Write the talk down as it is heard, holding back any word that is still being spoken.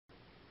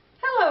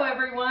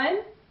everyone.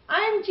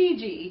 I'm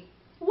Gigi.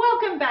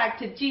 Welcome back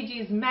to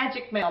Gigi's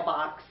Magic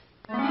Mailbox.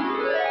 Did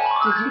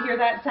you hear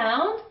that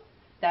sound?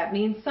 That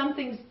means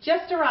something's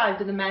just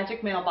arrived in the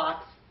Magic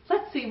Mailbox.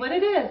 Let's see what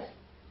it is.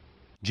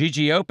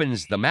 Gigi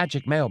opens the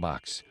Magic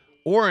Mailbox.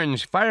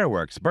 Orange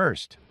fireworks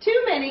burst.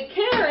 Too many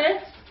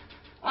carrots?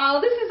 Oh,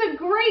 this is a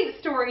great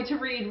story to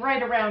read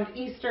right around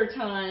Easter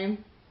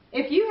time.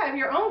 If you have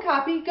your own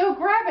copy, go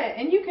grab it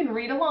and you can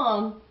read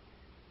along.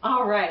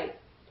 All right,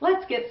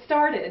 let's get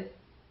started.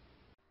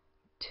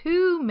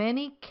 Too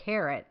Many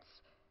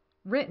Carrots,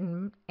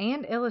 written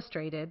and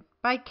illustrated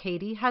by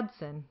Katy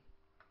Hudson.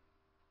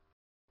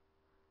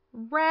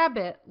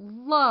 Rabbit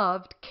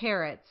loved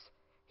carrots.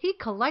 He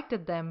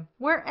collected them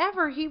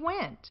wherever he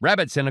went.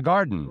 Rabbit's in a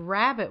garden.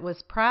 Rabbit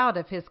was proud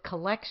of his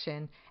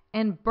collection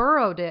and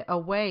burrowed it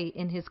away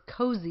in his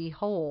cozy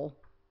hole.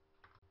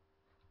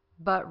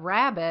 But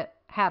Rabbit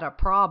had a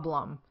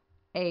problem,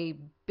 a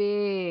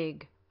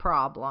big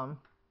problem.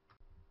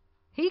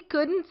 He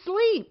couldn't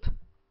sleep.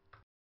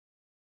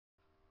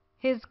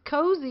 His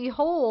cozy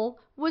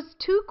hole was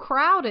too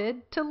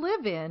crowded to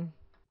live in.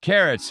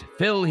 Carrots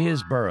fill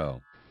his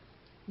burrow.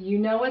 You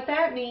know what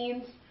that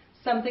means.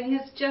 Something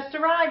has just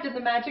arrived in the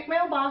Magic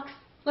Mailbox.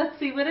 Let's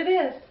see what it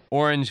is.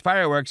 Orange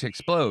fireworks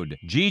explode.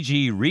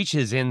 Gigi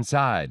reaches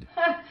inside.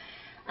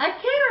 A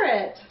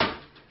carrot!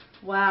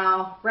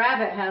 Wow,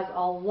 Rabbit has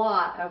a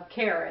lot of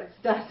carrots,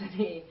 doesn't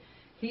he?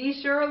 He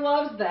sure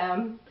loves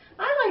them.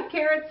 I like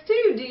carrots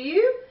too, do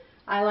you?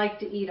 I like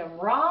to eat them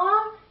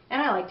raw,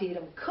 and I like to eat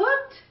them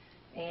cooked,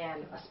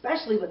 and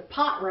especially with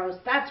pot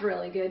roast, that's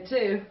really good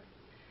too.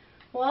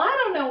 Well, I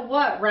don't know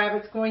what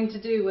Rabbit's going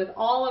to do with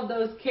all of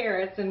those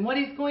carrots and what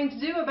he's going to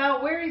do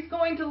about where he's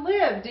going to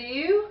live, do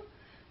you?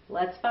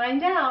 Let's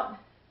find out.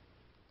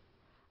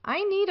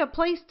 I need a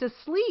place to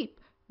sleep,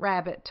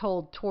 Rabbit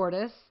told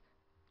Tortoise.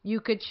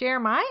 You could share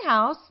my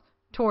house,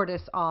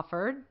 Tortoise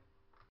offered.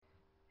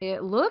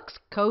 It looks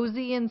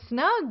cozy and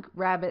snug,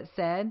 Rabbit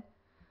said.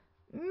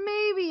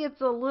 Maybe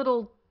it's a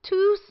little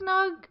too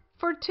snug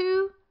for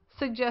two,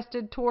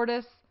 suggested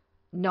Tortoise.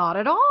 Not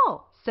at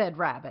all, said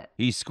Rabbit.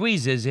 He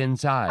squeezes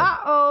inside.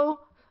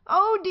 Uh-oh.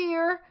 Oh,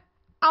 dear.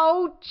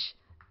 Ouch.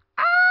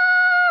 Ah!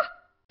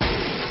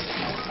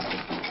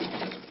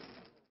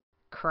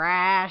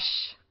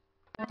 Crash.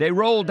 They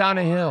roll down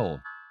a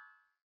hill.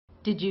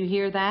 Did you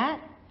hear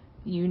that?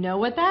 You know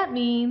what that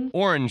means.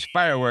 Orange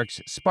fireworks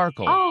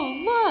sparkle. Oh,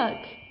 look.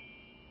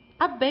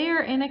 A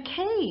bear in a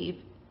cave.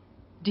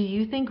 Do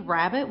you think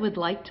Rabbit would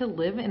like to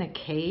live in a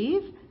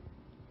cave?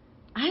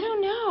 I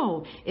don't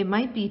know. It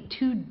might be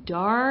too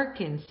dark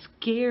and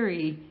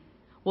scary.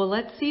 Well,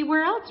 let's see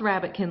where else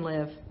Rabbit can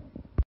live.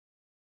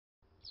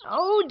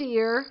 Oh,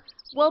 dear.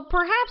 Well,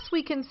 perhaps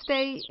we can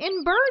stay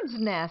in Bird's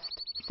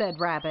nest, said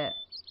Rabbit.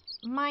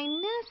 My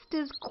nest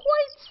is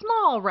quite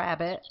small,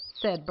 Rabbit,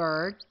 said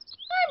Bird.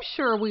 I'm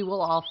sure we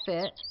will all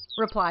fit,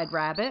 replied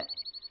Rabbit.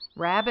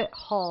 Rabbit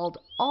hauled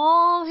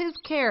all his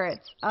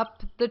carrots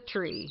up the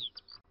tree.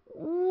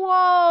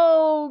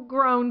 Whoa,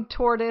 groaned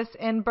Tortoise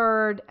and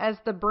Bird as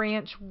the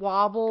branch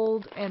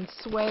wobbled and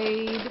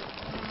swayed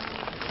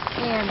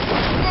and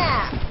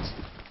snapped.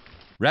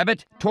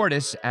 Rabbit,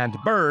 Tortoise, and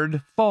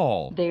Bird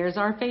fall. There's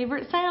our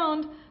favorite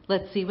sound.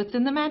 Let's see what's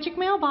in the Magic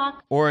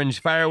Mailbox.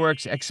 Orange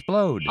fireworks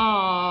explode.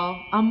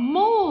 Aw, a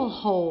mole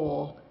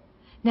hole.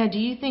 Now, do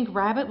you think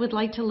Rabbit would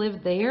like to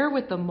live there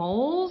with the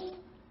moles?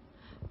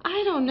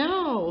 I don't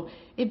know.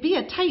 It'd be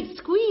a tight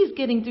squeeze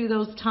getting through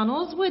those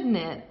tunnels, wouldn't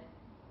it?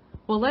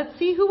 Well, let's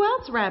see who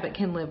else Rabbit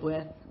can live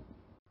with.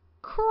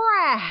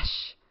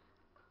 Crash!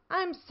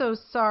 I'm so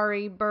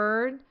sorry,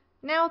 Bird.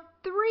 Now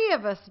 3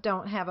 of us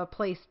don't have a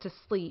place to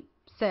sleep,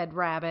 said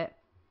Rabbit.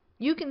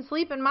 You can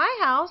sleep in my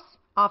house,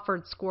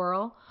 offered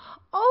Squirrel.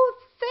 Oh,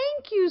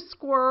 thank you,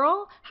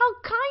 Squirrel. How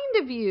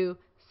kind of you,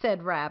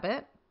 said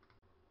Rabbit.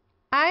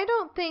 I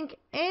don't think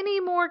any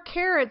more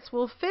carrots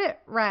will fit,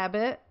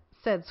 Rabbit,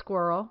 said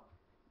Squirrel.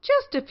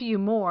 Just a few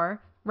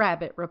more,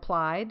 Rabbit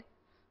replied.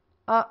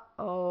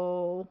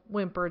 Uh-oh,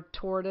 whimpered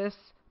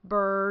Tortoise,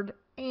 Bird,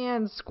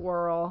 and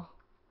Squirrel.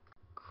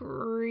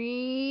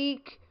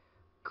 Creak,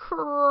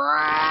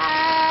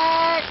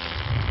 crack,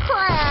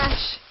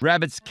 crash!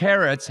 Rabbit's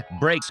carrots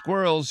break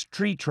Squirrel's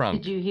tree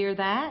trunk. Did you hear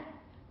that?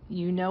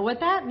 You know what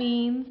that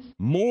means.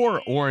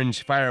 More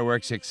orange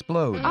fireworks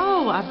explode.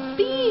 Oh, a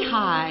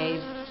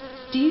beehive!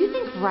 Do you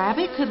think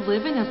Rabbit could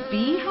live in a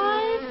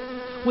beehive?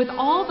 With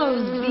all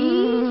those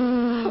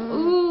bees?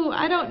 Ooh,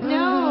 I don't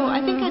know. I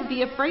think I'd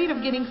be afraid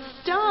of getting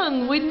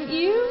stung, wouldn't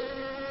you?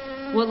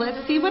 Well,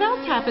 let's see what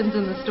else happens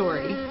in the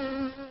story.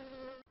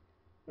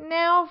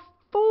 Now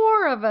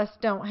 4 of us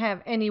don't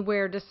have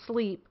anywhere to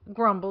sleep,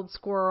 grumbled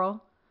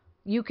Squirrel.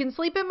 You can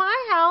sleep in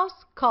my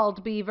house,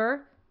 called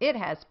Beaver. It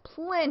has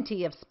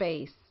plenty of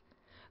space.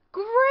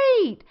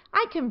 Great!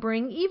 I can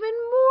bring even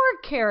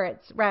more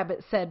carrots,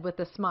 Rabbit said with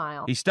a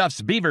smile. He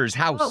stuffs Beaver's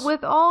house. But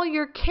with all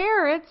your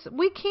carrots,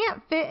 we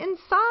can't fit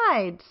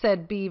inside,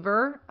 said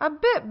Beaver, a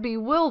bit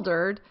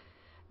bewildered.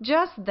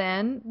 Just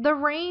then, the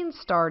rain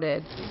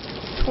started.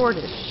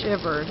 Tortoise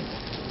shivered.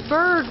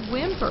 Bird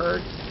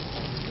whimpered.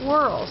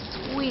 squirrel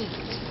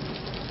squeaked,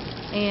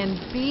 and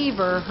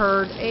Beaver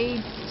heard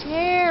a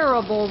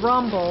terrible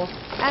rumble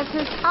as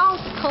his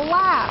house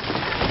collapsed.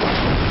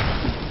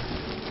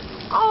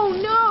 "Oh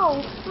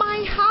no,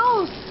 my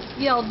house!"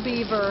 yelled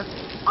Beaver.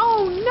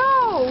 "Oh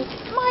no,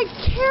 my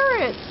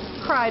carrots!"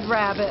 cried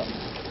Rabbit.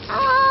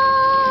 "Ah!"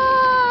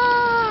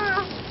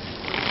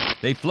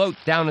 They float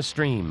down a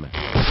stream.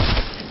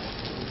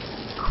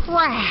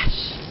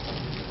 Crash!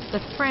 The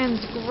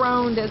friends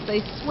groaned as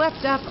they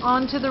swept up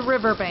onto the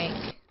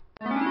riverbank.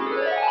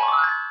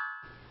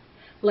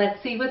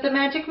 Let's see what the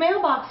Magic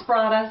Mailbox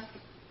brought us.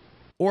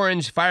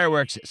 Orange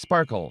fireworks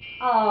sparkle.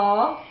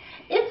 Aw,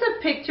 it's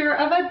a picture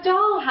of a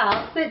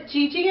dollhouse that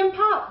Gigi and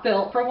Pop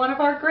built for one of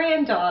our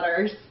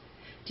granddaughters.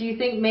 Do you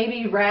think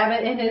maybe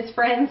Rabbit and his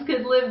friends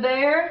could live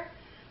there?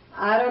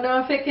 I don't know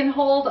if it can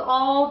hold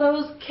all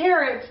those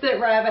carrots that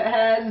Rabbit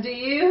has, do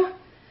you?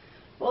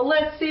 Well,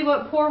 let's see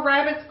what poor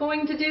Rabbit's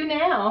going to do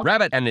now.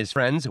 Rabbit and his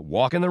friends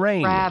walk in the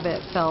rain.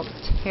 Rabbit felt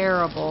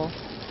terrible.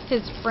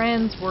 His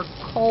friends were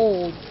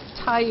cold,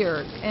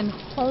 tired, and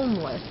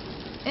homeless,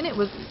 and it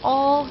was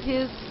all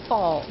his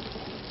fault.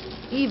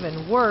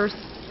 Even worse,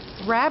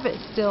 Rabbit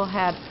still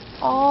had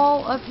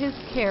all of his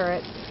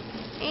carrots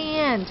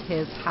and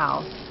his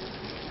house.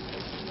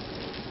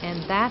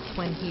 And that's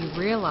when he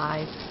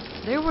realized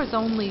there was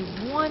only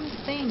one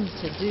thing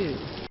to do.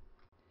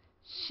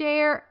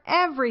 Share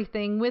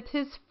everything with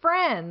his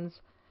friends.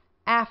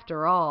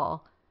 After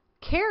all,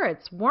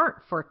 carrots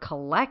weren't for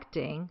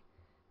collecting.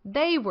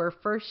 They were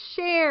for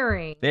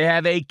sharing. They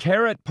have a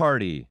carrot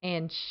party.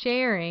 And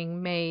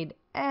sharing made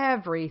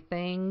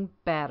everything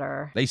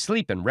better. They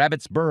sleep in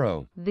Rabbit's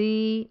burrow.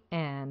 The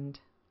end.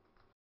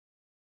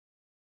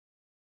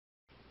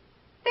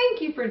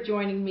 Thank you for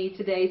joining me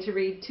today to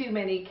read Too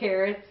Many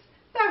Carrots.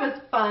 That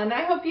was fun.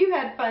 I hope you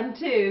had fun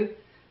too.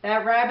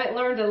 That rabbit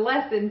learned a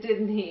lesson,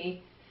 didn't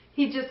he?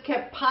 He just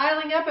kept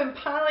piling up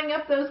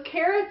those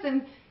carrots,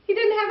 and he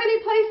didn't have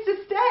any place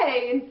to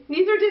stay, and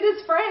neither did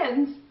his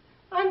friends.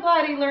 I'm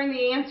glad he learned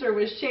the answer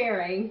was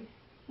sharing.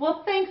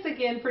 Well, thanks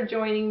again for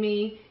joining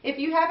me. If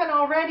you haven't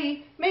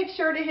already, make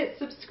sure to hit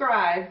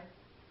subscribe.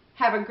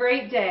 Have a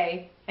great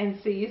day, and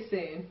see you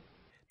soon.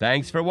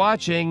 Thanks for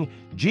watching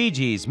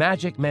Gigi's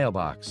Magic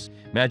Mailbox.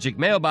 Magic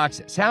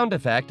Mailbox sound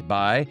effect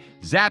by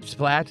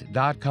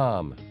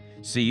Zapsplat.com.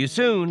 See you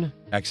soon.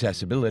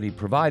 Accessibility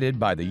provided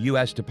by the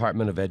U.S.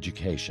 Department of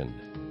Education.